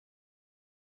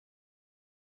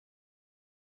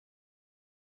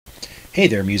Hey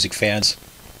there, music fans.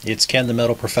 It's Ken the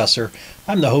Metal Professor.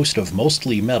 I'm the host of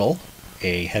Mostly Metal,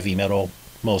 a heavy metal,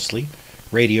 mostly,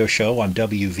 radio show on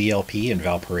WVLP in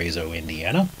Valparaiso,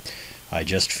 Indiana. I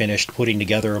just finished putting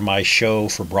together my show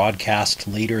for broadcast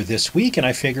later this week, and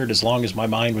I figured as long as my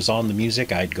mind was on the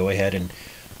music, I'd go ahead and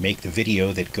make the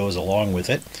video that goes along with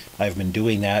it. I've been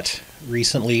doing that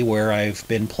recently where I've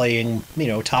been playing,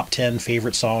 top 10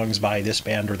 favorite songs by this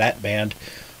band or that band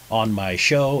on my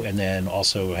show, and then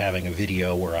also having a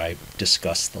video where I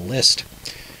discuss the list.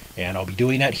 And I'll be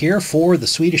doing that here for the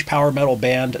Swedish power metal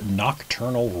band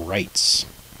Nocturnal Rites.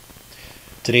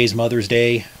 Today's Mother's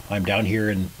Day. I'm down here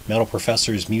in Metal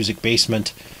Professor's music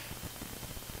basement.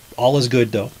 All is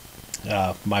good though.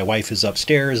 My wife is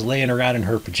upstairs laying around in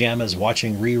her pajamas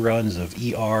watching reruns of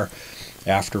ER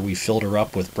after we filled her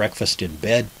up with breakfast in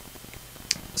bed.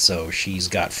 So she's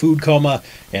got food coma,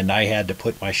 and I had to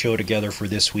put my show together for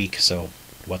this week, so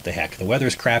what the heck. The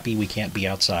weather's crappy, we can't be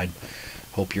outside.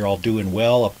 Hope you're all doing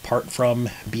well, apart from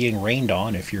being rained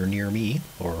on if you're near me,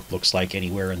 or looks like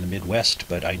anywhere in the Midwest,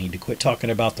 but I need to quit talking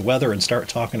about the weather and start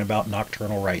talking about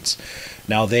Nocturnal Rites.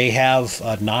 Now, they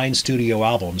have 9 studio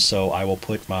albums, so I will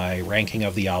put my ranking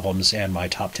of the albums and my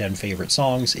top 10 favorite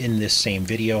songs in this same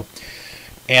video.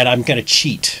 And I'm going to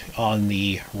cheat on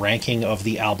the ranking of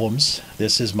the albums.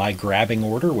 This is my grabbing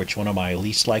order, which one am I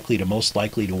least likely to most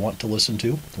likely to want to listen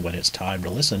to when it's time to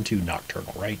listen to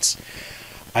Nocturnal Rites.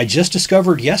 I just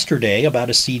discovered yesterday about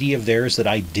a CD of theirs that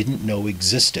I didn't know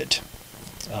existed.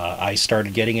 I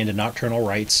started getting into Nocturnal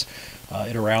Rites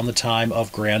at around the time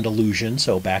of Grand Illusion,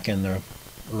 so back in the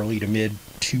early to mid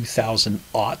 2000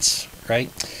 aughts,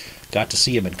 right? Got to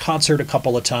see them in concert a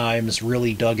couple of times,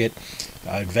 really dug it.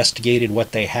 Investigated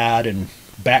what they had and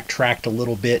backtracked a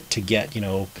little bit to get,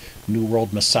 New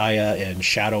World Messiah and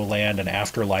Shadowland and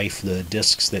Afterlife, the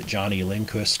discs that Johnny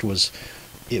Lindquist was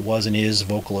and is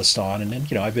vocalist on. And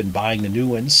then, I've been buying the new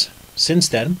ones since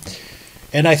then.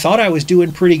 And I thought I was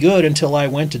doing pretty good until I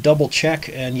went to double check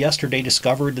and yesterday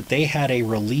discovered that they had a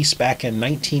release back in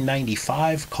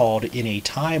 1995 called In a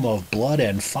Time of Blood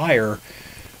and Fire,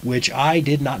 which I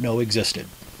did not know existed.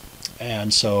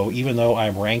 And so even though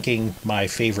I'm ranking my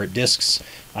favorite discs,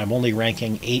 I'm only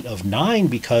ranking 8 of 9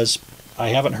 because I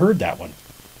haven't heard that one.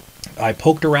 I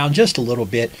poked around just a little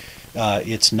bit.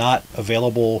 It's not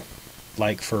available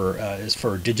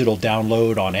for digital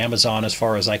download on Amazon as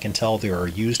far as I can tell. There are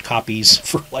used copies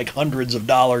for like hundreds of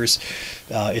dollars.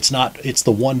 It's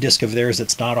the one disc of theirs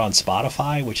that's not on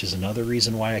Spotify, which is another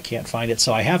reason why I can't find it.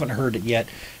 So I haven't heard it yet.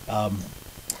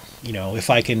 If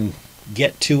I can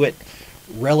get to it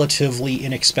relatively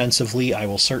inexpensively, I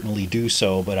will certainly do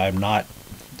so, but I'm not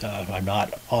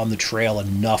on the trail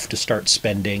enough to start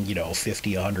spending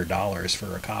 $50, $100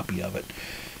 for a copy of it.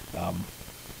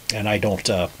 And I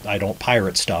don't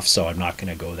pirate stuff, so I'm not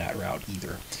going to go that route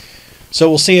either. So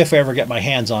we'll see if I ever get my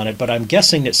hands on it, but I'm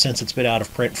guessing that since it's been out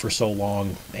of print for so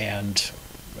long and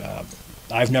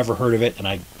I've never heard of it, and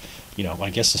I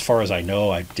guess as far as I know,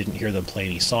 I didn't hear them play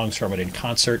any songs from it in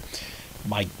concert.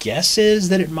 My guess is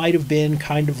that it might have been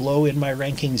kind of low in my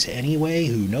rankings anyway,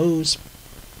 who knows?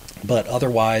 But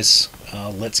otherwise,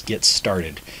 let's get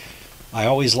started. I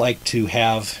always like to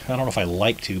have, I don't know if I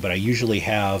like to, but I usually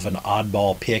have an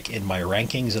oddball pick in my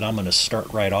rankings, and I'm going to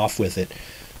start right off with it.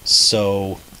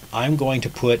 So I'm going to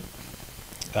put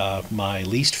my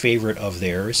least favorite of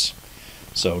theirs.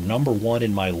 So number 1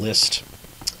 in my list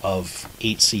of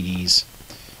 8 CDs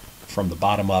from the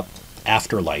bottom up,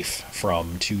 Afterlife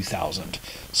from 2000.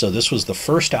 So this was the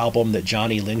first album that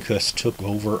Johnny Lindquist took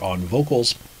over on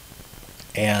vocals,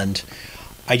 and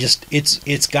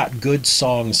it's got good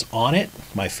songs on it.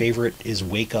 My favorite is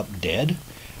Wake Up Dead,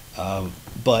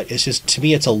 but it's just, to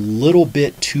me, it's a little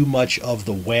bit too much of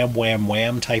the wham wham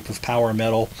wham type of power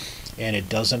metal, and it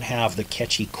doesn't have the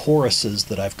catchy choruses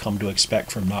that I've come to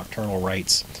expect from Nocturnal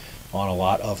Rites on a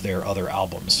lot of their other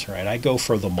albums, right? I go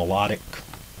for the melodic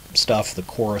stuff, the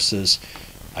choruses.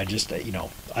 I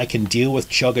can deal with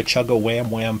chugga chugga wham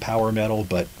wham power metal,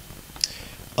 but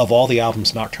of all the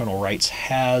albums Nocturnal Rites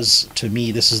has, to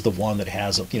me, this is the one that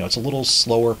has it's a little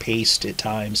slower paced at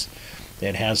times.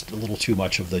 It has a little too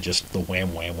much of the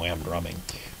wham wham wham drumming,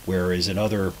 whereas in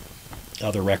other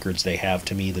records they have,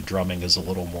 to me, the drumming is a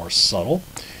little more subtle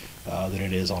than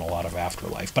it is on a lot of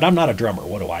Afterlife. But I'm not a drummer,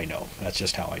 what do I know? That's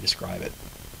just how I describe it.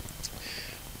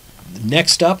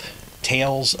 Next up,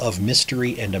 Tales of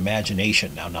Mystery and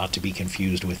Imagination. Now, not to be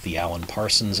confused with the Alan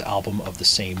Parsons album of the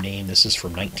same name. This is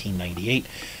from 1998.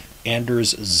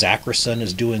 Anders Zachrisson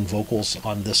is doing vocals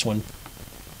on this one.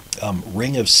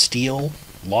 Ring of Steel,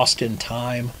 Lost in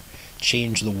Time,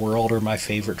 Change the World are my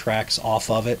favorite tracks off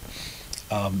of it.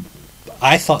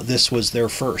 I thought this was their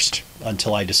first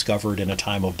until I discovered In a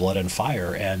Time of Blood and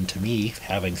Fire, and to me,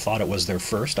 having thought it was their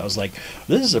first, I was like,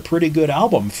 this is a pretty good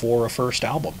album for a first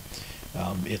album.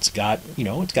 It's got,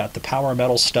 it's got the power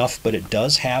metal stuff, but it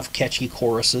does have catchy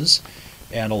choruses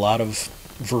and a lot of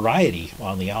variety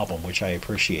on the album, which I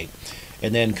appreciate.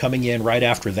 And then coming in right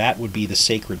after that would be The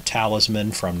Sacred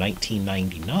Talisman from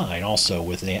 1999, also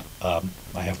with,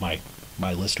 I have my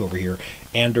list over here,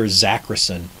 Anders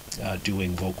Zachrisson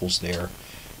doing vocals there.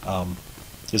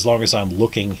 As long as I'm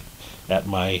looking at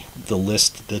the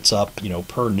list that's up,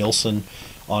 Per Nilsson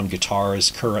on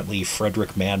guitars currently,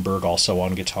 Fredrik Manberg also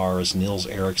on guitars, Nils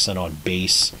Eriksson on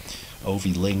bass,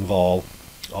 Ovi Lingvall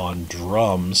on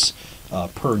drums.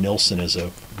 Per Nilsson is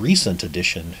a recent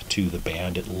addition to the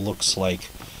band. It looks like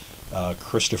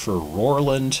Christopher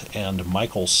Rorland and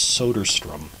Michael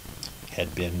Soderstrom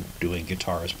had been doing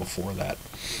guitars before that.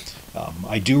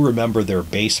 I do remember their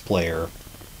bass player,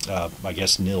 I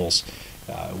guess Nils,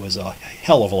 was a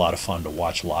hell of a lot of fun to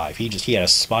watch live. He had a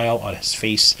smile on his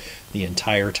face the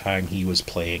entire time he was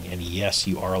playing, and yes,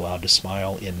 you are allowed to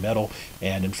smile in metal,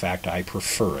 and in fact I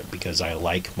prefer it because I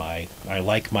like my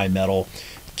metal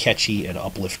catchy and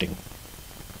uplifting.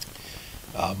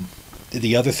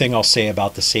 The other thing I'll say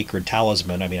about The Sacred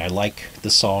Talisman, I like the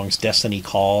songs Destiny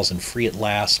Calls and Free at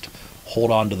Last,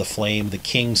 Hold On to the Flame, The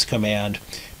King's Command,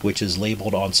 which is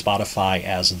labeled on Spotify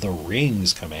as The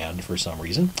Ring's Command for some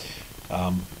reason.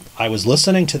 I was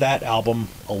listening to that album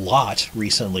a lot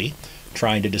recently,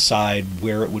 trying to decide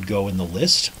where it would go in the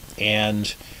list,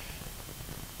 and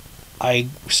I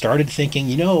started thinking,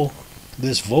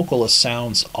 this vocalist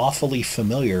sounds awfully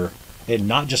familiar, and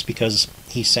not just because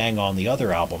he sang on the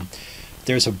other album.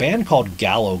 There's a band called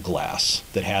Gallow Glass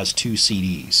that has 2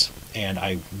 CDs, and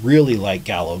I really like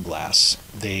Gallow Glass.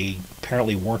 They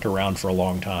apparently weren't around for a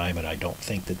long time, and I don't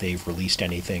think that they've released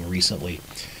anything recently.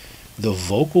 The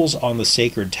vocals on The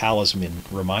Sacred Talisman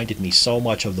reminded me so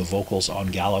much of the vocals on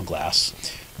Gallow Glass,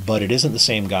 but it isn't the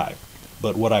same guy.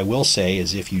 But what I will say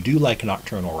is if you do like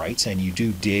Nocturnal Rites and you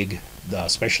do dig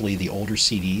especially the older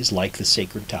CDs like The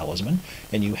Sacred Talisman,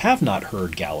 and you have not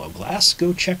heard Gallow Glass,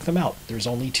 go check them out. There's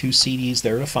only 2 CDs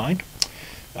there to find,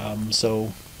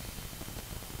 so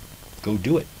go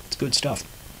do it. It's good stuff.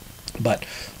 But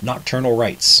Nocturnal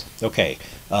Rites, okay.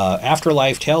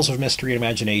 Afterlife, Tales of Mystery and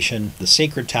Imagination, The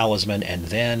Sacred Talisman, and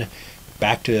then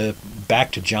back to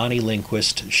Johnny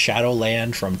Lindquist,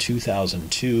 Shadowland from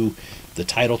 2002. The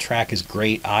title track is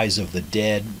great. Eyes of the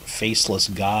Dead, Faceless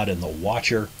God, and The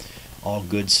Watcher. All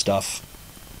good stuff.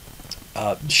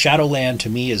 Shadowland to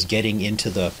me is getting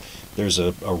into there's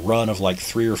a run of like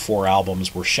 3 or 4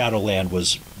 albums where Shadowland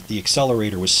the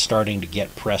accelerator was starting to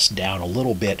get pressed down a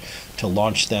little bit to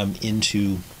launch them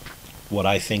into what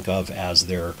I think of as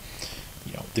their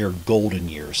golden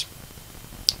years.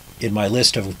 In my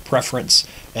list of preference,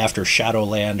 after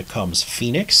Shadowland comes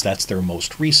Phoenix. That's their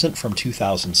most recent from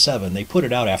 2007. They put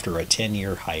it out after a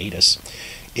 10-year hiatus.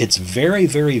 It's very,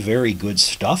 very, very good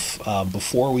stuff.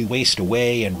 Before We Waste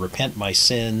Away and Repent My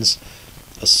Sins,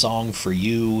 A Song for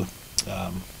You,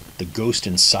 The Ghost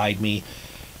Inside Me,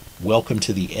 Welcome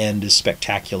to the End is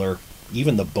spectacular.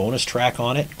 Even the bonus track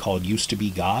on it, called Used to Be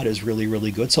God, is really,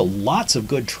 really good. So lots of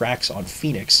good tracks on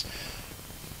Phoenix.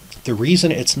 The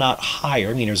reason it's not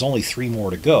higher, there's only 3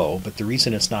 more to go, but the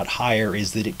reason it's not higher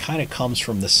is that it kind of comes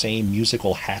from the same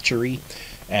musical hatchery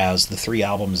as the 3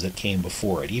 albums that came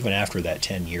before it, even after that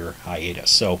 10-year hiatus.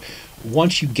 So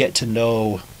once you get to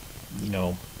know,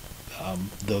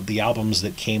 the albums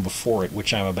that came before it,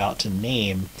 which I'm about to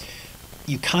name,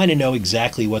 you kind of know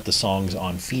exactly what the songs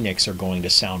on Phoenix are going to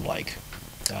sound like.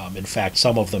 In fact,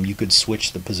 some of them you could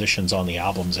switch the positions on the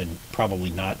albums and probably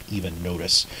not even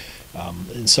notice.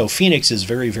 And so Phoenix is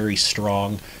very, very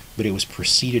strong, but it was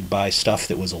preceded by stuff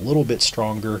that was a little bit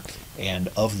stronger and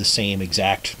of the same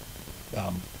exact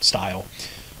style.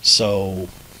 So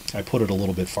I put it a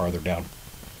little bit farther down.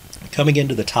 Coming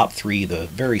into the top 3, the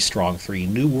very strong 3,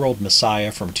 New World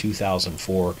Messiah from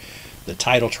 2004. The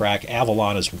title track,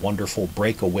 Avalon is Wonderful,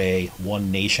 Breakaway,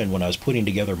 One Nation. When I was putting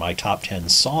together my top 10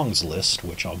 songs list,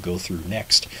 which I'll go through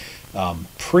next,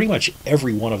 pretty much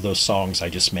every one of those songs I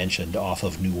just mentioned off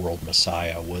of New World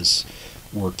Messiah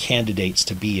were candidates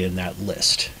to be in that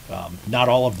list. Not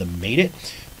all of them made it,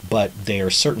 but they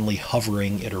are certainly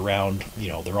hovering at around,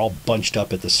 they're all bunched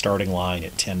up at the starting line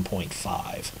at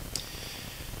 10.5.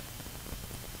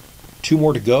 2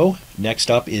 more to go. Next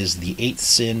up is The Eighth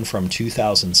Sin from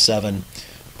 2007.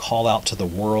 Call Out to the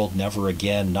World, Never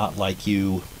Again, Not Like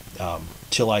You,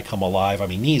 Till I Come Alive.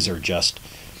 These are just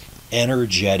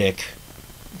energetic,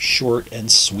 short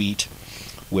and sweet,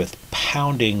 with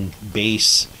pounding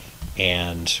bass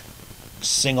and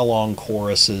sing-along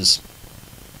choruses.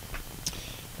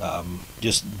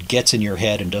 Just gets in your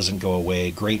head and doesn't go away.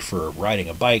 Great for riding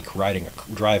a bike, driving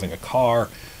a car,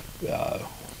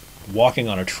 walking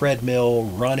on a treadmill,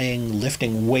 running,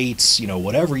 lifting weights,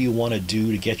 whatever you want to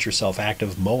do to get yourself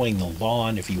active, mowing the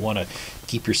lawn if you want to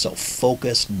keep yourself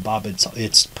focused. And Bob,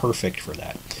 it's perfect for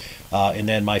that. And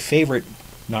then my favorite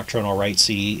Nocturnal Rites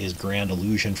CD is Grand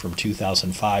Illusion from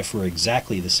 2005 for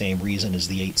exactly the same reason as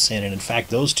the 8 Sin. And in fact,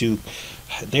 those two,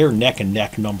 they're neck and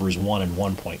neck numbers 1 and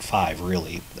 1.5,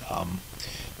 really.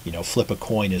 Flip a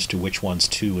coin as to which one's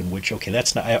 2 and which. Okay,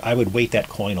 that's not. I would weight that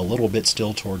coin a little bit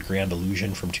still toward Grand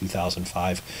Illusion from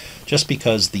 2005, just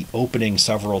because the opening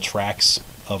several tracks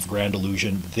of Grand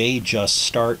Illusion, they just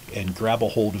start and grab a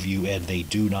hold of you, and they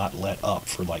do not let up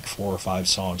for like 4 or 5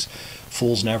 songs.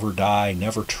 Fools Never Die,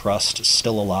 Never Trust,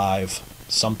 Still Alive,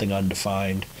 Something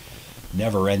Undefined,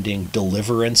 Never Ending.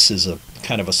 Deliverance is a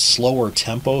kind of a slower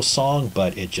tempo song,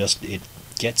 but it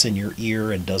gets in your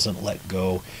ear and doesn't let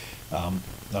go.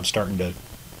 I'm starting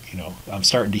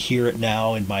to hear it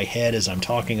now in my head as I'm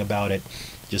talking about it.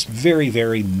 Just very,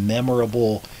 very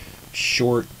memorable,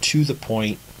 short, to the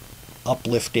point,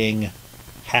 uplifting,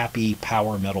 happy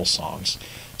power metal songs.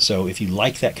 So if you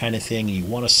like that kind of thing and you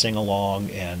want to sing along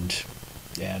and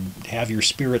have your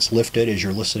spirits lifted as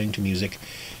you're listening to music,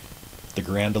 The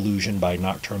Grand Illusion by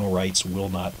Nocturnal Rites will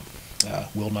not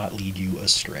lead you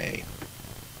astray.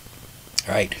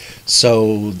 All right,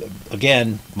 so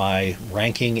again, my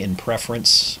ranking in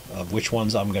preference of which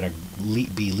ones I'm going to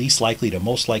be least likely to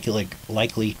most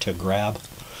likely to grab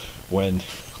when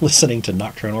listening to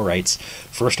Nocturnal Rites.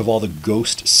 First of all, the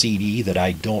Ghost CD that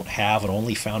I don't have and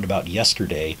only found about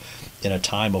yesterday, In a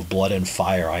Time of Blood and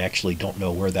Fire. I actually don't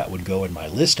know where that would go in my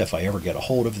list. If I ever get a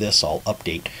hold of this, I'll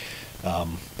update.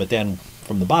 But then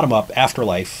from the bottom up,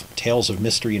 Afterlife, Tales of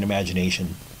Mystery and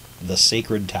Imagination, The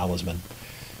Sacred Talisman,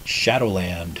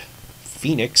 Shadowland,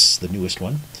 Phoenix, the newest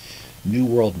one, New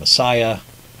World Messiah,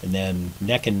 and then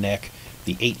neck and neck,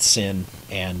 The 8th Sin,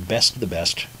 and best of the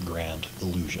best, Grand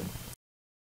Illusion.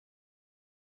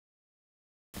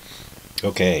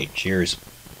 Okay, cheers.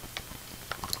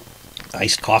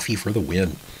 Iced coffee for the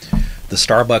win. The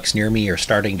Starbucks near me are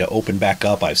starting to open back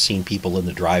up. I've seen people in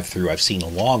the drive-thru. I've seen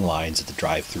long lines at the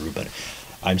drive-thru, but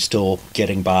I'm still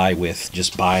getting by with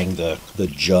just buying the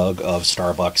jug of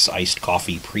Starbucks iced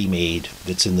coffee pre-made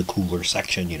that's in the cooler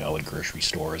section, at grocery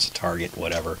stores, Target,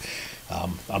 whatever.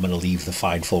 I'm going to leave the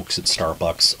fine folks at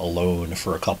Starbucks alone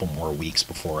for a couple more weeks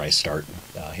before I start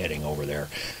heading over there.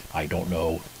 I don't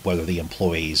know whether the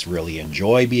employees really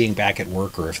enjoy being back at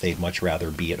work or if they'd much rather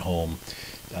be at home,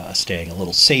 staying a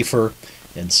little safer.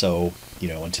 And so,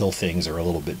 until things are a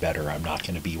little bit better, I'm not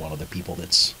going to be one of the people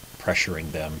that's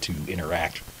pressuring them to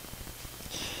interact,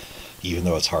 even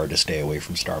though it's hard to stay away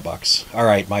from Starbucks. All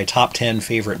right, my top 10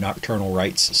 favorite Nocturnal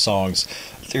Rites songs.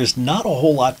 There's not a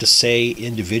whole lot to say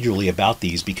individually about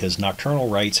these because Nocturnal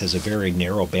Rites has a very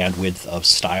narrow bandwidth of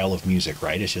style of music,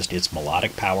 right? It's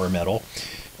melodic power metal.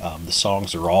 The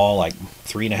songs are all like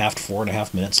 3.5 to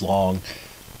 4.5 minutes long.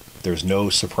 There's no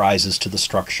surprises to the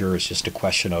structure. It's just a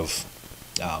question of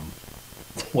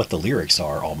what the lyrics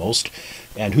are almost,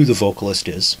 and who the vocalist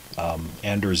is.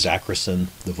 Anders Zachrisson,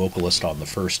 the vocalist on the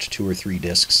first 2 or 3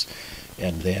 discs,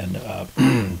 and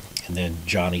then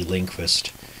Johnny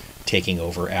Lindqvist taking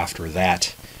over after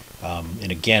that.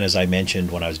 And again, as I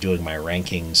mentioned when I was doing my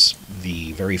rankings,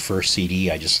 the very first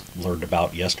CD I just learned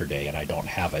about yesterday, and I don't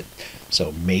have it.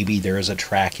 So maybe there is a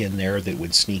track in there that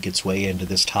would sneak its way into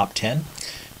this top 10.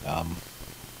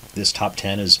 This top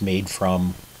 10 is made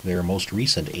from their most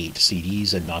recent 8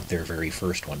 CDs and not their very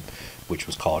first one, which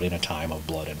was called In a Time of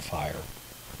Blood and Fire.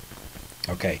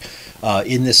 Okay,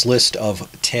 in this list of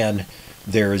 10,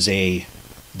 there's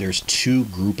 2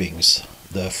 groupings.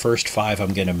 The first 5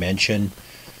 I'm going to mention,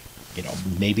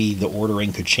 maybe the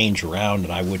ordering could change around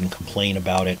and I wouldn't complain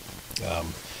about it.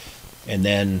 And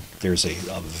then there's a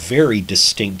very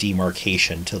distinct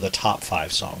demarcation to the top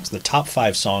 5 songs. The top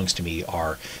 5 songs to me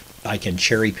are, I can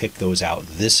cherry pick those out.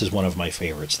 This is one of my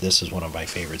favorites. This is one of my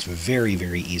favorites very,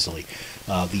 very easily.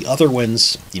 The other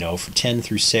ones, from 10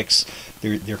 through 6,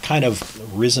 they're kind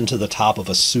of risen to the top of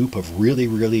a soup of really,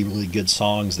 really, really good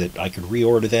songs that I could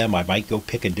reorder them. I might go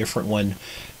pick a different one,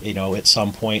 at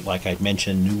some point. Like I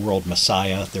mentioned, New World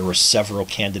Messiah. There were several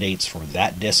candidates from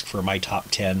that disc for my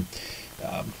top 10.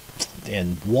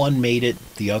 And one made it.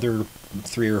 The other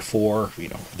 3 or 4,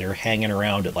 they're hanging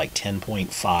around at like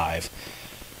 10.5.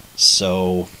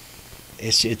 So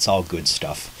it's all good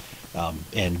stuff.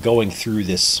 And going through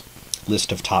this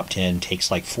list of top 10 takes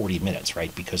like 40 minutes,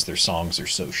 right? Because their songs are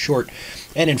so short.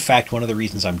 And in fact, one of the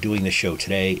reasons I'm doing this show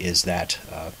today is that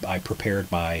I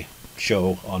prepared my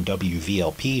show on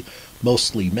WVLP,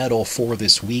 mostly metal for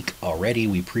this week already.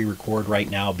 We pre-record right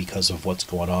now because of what's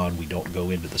going on. We don't go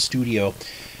into the studio.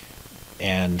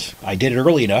 And I did it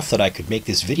early enough that I could make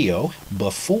this video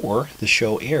before the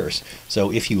show airs.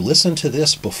 So if you listen to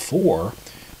this before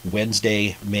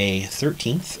Wednesday, May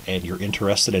 13th, and you're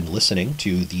interested in listening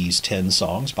to these 10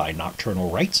 songs by Nocturnal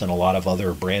Rites and a lot of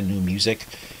other brand new music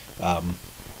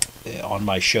on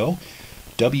my show,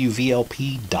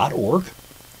 WVLP.org.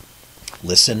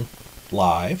 Listen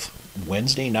live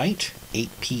Wednesday night, 8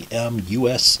 p.m.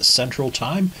 U.S. Central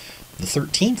Time, the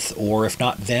 13th, or if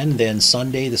not then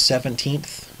Sunday the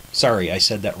 17th. Sorry, I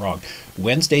said that wrong.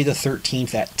 Wednesday the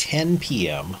 13th at 10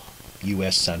 p.m.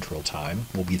 U.S. Central Time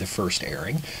will be the first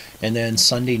airing, and then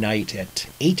Sunday night at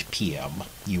 8 p.m.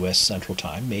 U.S. Central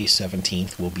Time, May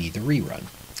 17th, will be the rerun.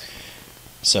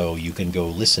 So you can go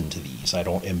listen to these. I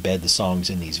don't embed the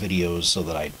songs in these videos so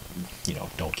that I,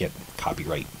 don't get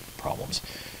copyright problems.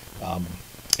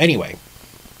 Anyway,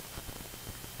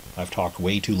 I've talked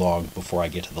way too long before I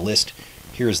get to the list.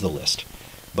 Here's the list.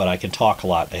 But I can talk a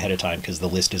lot ahead of time because the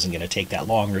list isn't going to take that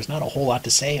long. There's not a whole lot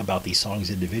to say about these songs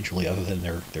individually other than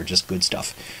they're just good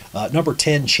stuff. Number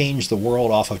 10, Change the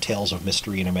World, off of Tales of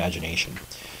Mystery and Imagination.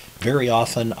 Very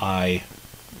often I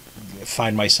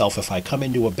find myself, if I come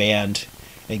into a band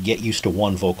and get used to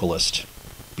one vocalist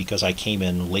because I came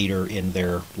in later in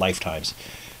their lifetimes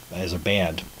as a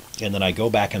band, and then I go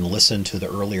back and listen to the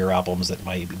earlier albums that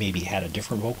maybe had a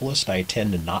different vocalist, I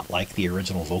tend to not like the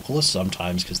original vocalist,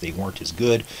 sometimes because they weren't as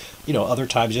good. Other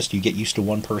times just you get used to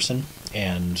one person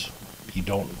and you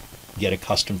don't get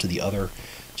accustomed to the other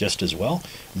just as well.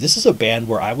 This is a band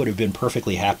where I would have been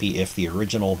perfectly happy if the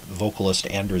original vocalist,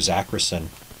 Andrew Zackerson,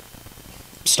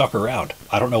 stuck around.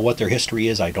 I don't know what their history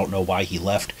is. I don't know why he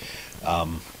left.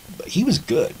 He was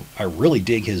good. I really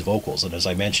dig his vocals, and as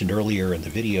I mentioned earlier in the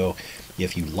video,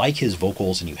 if you like his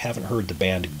vocals and you haven't heard the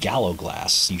band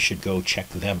Gallowglass, you should go check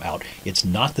them out. It's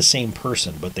not the same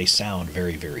person, but they sound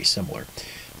very, very similar.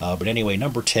 But anyway,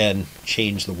 number 10,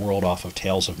 Change the World, off of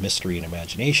Tales of Mystery and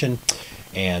Imagination.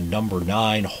 And number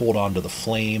 9, Hold On to the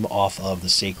Flame, off of The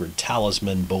Sacred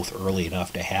Talisman, both early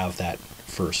enough to have that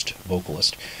first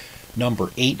vocalist.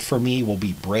 Number 8 for me will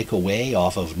be Breakaway,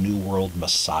 off of New World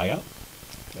Messiah.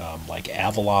 Like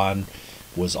Avalon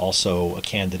was also a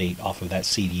candidate off of that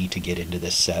CD to get into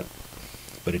this set,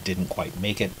 but it didn't quite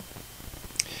make it.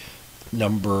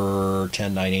 Number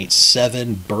 10, 9, 8,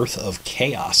 7, Birth of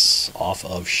Chaos, off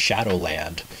of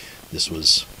Shadowland. This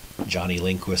was Johnny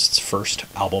Lindquist's first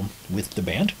album with the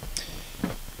band.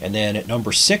 And then at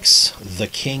number 6, The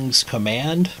King's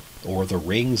Command, or The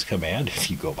Ring's Command,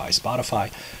 if you go by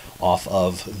Spotify, off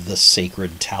of The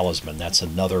Sacred Talisman. That's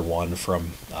another one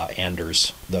from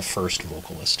Anders, the first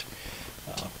vocalist.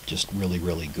 Just really,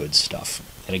 really good stuff.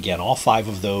 And again, all 5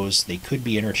 of those, they could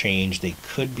be interchanged. They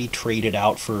could be traded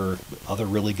out for other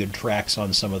really good tracks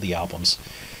on some of the albums.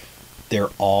 They're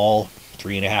all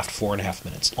 3.5 to 4.5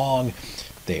 minutes long.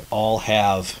 They all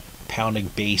have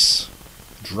pounding bass,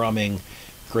 drumming,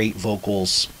 great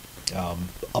vocals,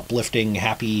 uplifting,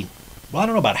 happy. Well, I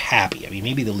don't know about happy. I mean,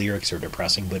 maybe the lyrics are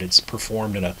depressing, but it's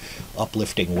performed in a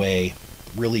uplifting way.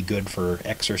 Really good for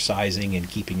exercising and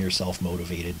keeping yourself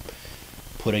motivated.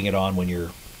 Putting it on when you're,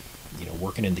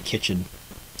 working in the kitchen,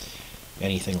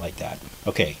 anything like that.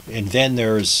 Okay, and then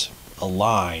there's a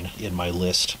line in my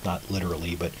list, not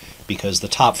literally, but because the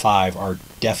top 5 are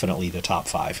definitely the top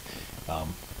 5.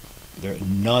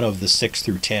 None of the 6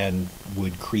 through 10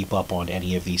 would creep up on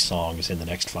any of these songs in the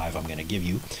next 5 I'm going to give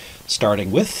you.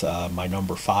 Starting with my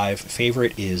number 5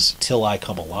 favorite is Till I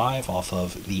Come Alive, off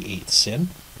of The Eighth Sin.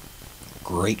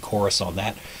 Great chorus on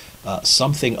that.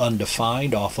 Something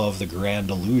Undefined, off of The Grand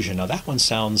Illusion. Now that one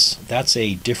that's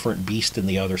a different beast than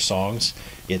the other songs.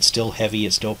 It's still heavy,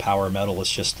 it's still power metal,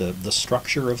 it's just the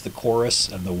structure of the chorus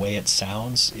and the way it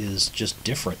sounds is just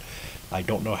different. I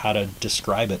don't know how to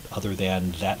describe it other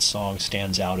than that song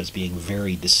stands out as being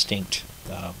very distinct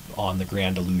on The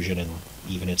Grand Illusion and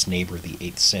even its neighbor, The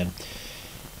Eighth Sin.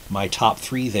 My top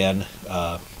 3 then,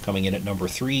 coming in at number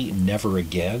 3, Never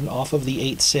Again, off of The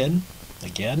Eighth Sin.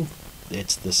 Again,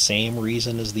 it's the same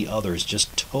reason as the others,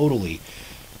 just totally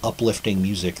uplifting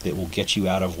music that will get you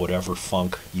out of whatever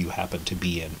funk you happen to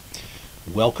be in.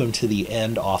 Welcome to the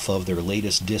End, off of their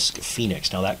latest disc,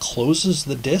 Phoenix. Now that closes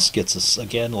the disc. It's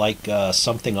again like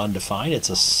Something Undefined. It's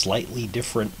a slightly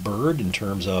different bird in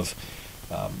terms of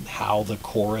how the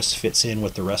chorus fits in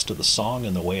with the rest of the song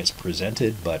and the way it's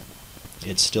presented, but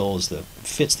it still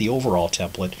fits the overall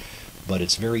template, but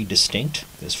it's very distinct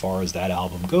as far as that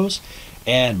album goes.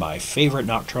 And my favorite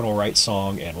Nocturnal Rites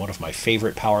song and one of my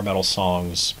favorite power metal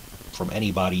songs from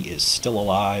Anybody is Still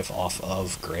Alive off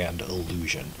of Grand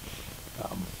Illusion.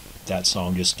 That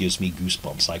song just gives me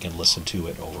goosebumps. I can listen to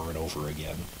it over and over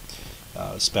again.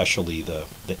 Especially the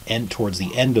end, towards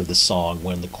the end of the song,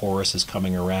 when the chorus is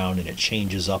coming around and it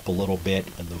changes up a little bit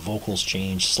and the vocals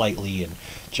change slightly and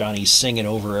Johnny's singing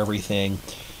over everything.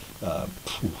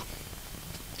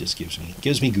 Just gives me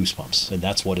goosebumps, and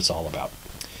that's what it's all about.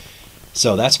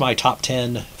 So that's my top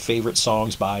 10 favorite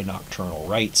songs by Nocturnal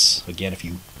Rites. Again, if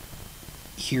you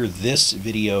hear this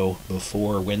video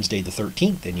before Wednesday the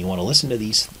 13th and you want to listen to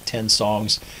these 10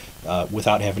 songs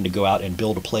without having to go out and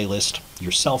build a playlist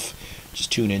yourself,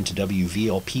 just tune in to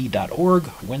WVLP.org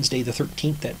Wednesday the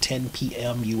 13th at 10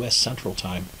 p.m. U.S. Central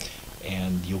Time,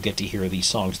 and you'll get to hear these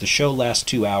songs. The show lasts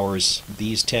 2 hours.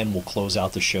 These 10 will close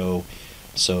out the show,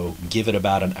 so give it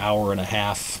about an hour and a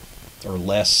half or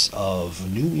less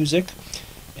of new music,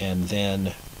 and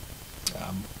then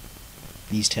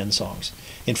these 10 songs.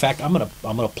 In fact, I'm gonna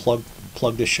plug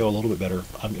this show a little bit better.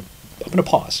 I'm gonna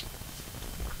pause.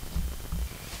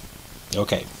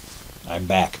 Okay, I'm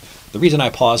back. The reason I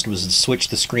paused was to switch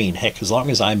the screen. Heck, as long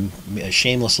as I'm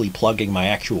shamelessly plugging my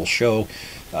actual show,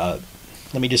 I'll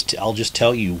just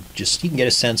tell you, just you can get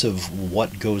a sense of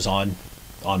what goes on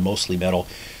Mostly Metal.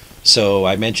 So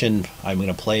I mentioned I'm going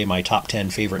to play my top 10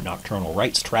 favorite Nocturnal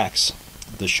Rites tracks.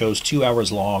 The show's 2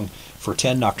 hours long. For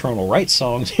 10 Nocturnal Rites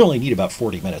songs, you only need about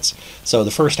 40 minutes. So the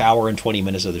first hour and 20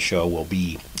 minutes of the show will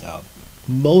be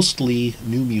mostly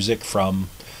new music from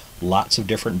lots of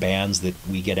different bands that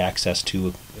we get access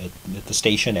to at the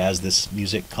station as this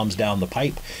music comes down the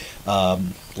pipe.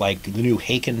 Like the new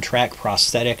Haken track,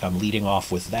 Prosthetic, I'm leading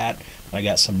off with that. I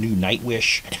got some new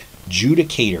Nightwish.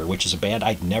 Judicator, which is a band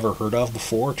I'd never heard of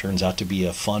before. Turns out to be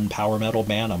a fun power metal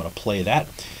band. I'm going to play that.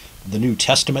 The New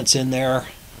Testament's in there.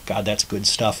 God, that's good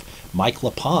stuff. Mike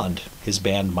LaPond, his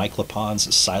band Mike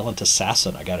LaPond's Silent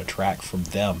Assassin. I got a track from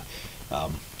them,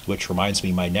 which reminds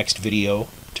me, my next video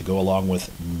to go along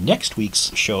with next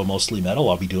week's show, Mostly Metal,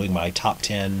 I'll be doing my top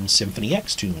 10 Symphony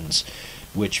X tunes,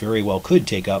 which very well could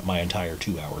take up my entire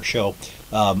 2-hour show.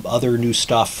 Other new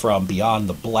stuff from Beyond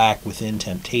the Black, Within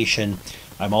Temptation.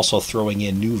 I'm also throwing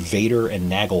in new Vader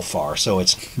and Nagelfar, so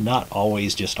it's not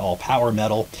always just all power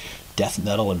metal. Death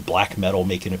metal and black metal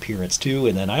make an appearance too,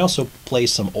 and then I also play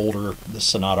some older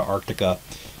Sonata Arctica,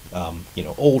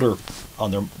 older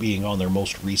being on their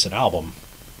most recent album,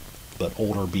 but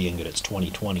older being that it's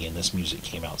 2020 and this music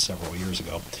came out several years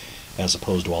ago, as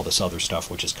opposed to all this other stuff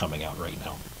which is coming out right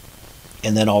now.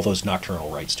 And then all those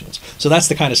Nocturnal Rites tunes. So that's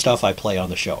the kind of stuff I play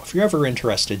on the show. If you're ever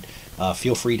interested,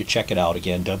 feel free to check it out.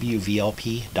 Again,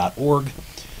 WVLP.org.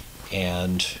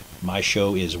 And my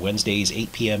show is Wednesdays,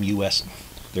 8 p.m. U.S.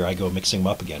 There I go, mixing them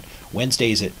up again.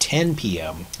 Wednesdays at 10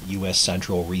 p.m. U.S.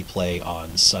 Central, replay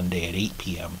on Sunday at 8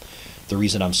 p.m. The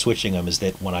reason I'm switching them is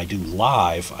that when I do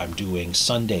live, I'm doing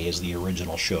Sunday as the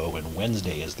original show and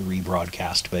Wednesday as the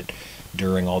rebroadcast. But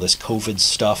during all this COVID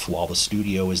stuff, while the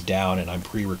studio is down and I'm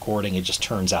pre-recording, it just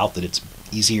turns out that it's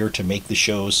easier to make the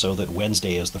shows so that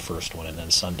Wednesday is the first one and then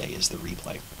Sunday is the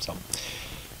replay. So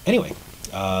anyway,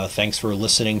 thanks for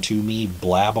listening to me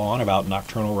blab on about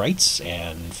Nocturnal Rites,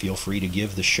 and feel free to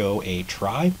give the show a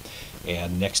try.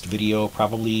 And next video,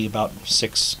 probably about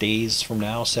 7 days from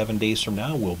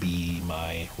now, will be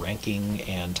my ranking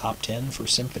and top 10 for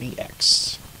Symphony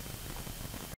X.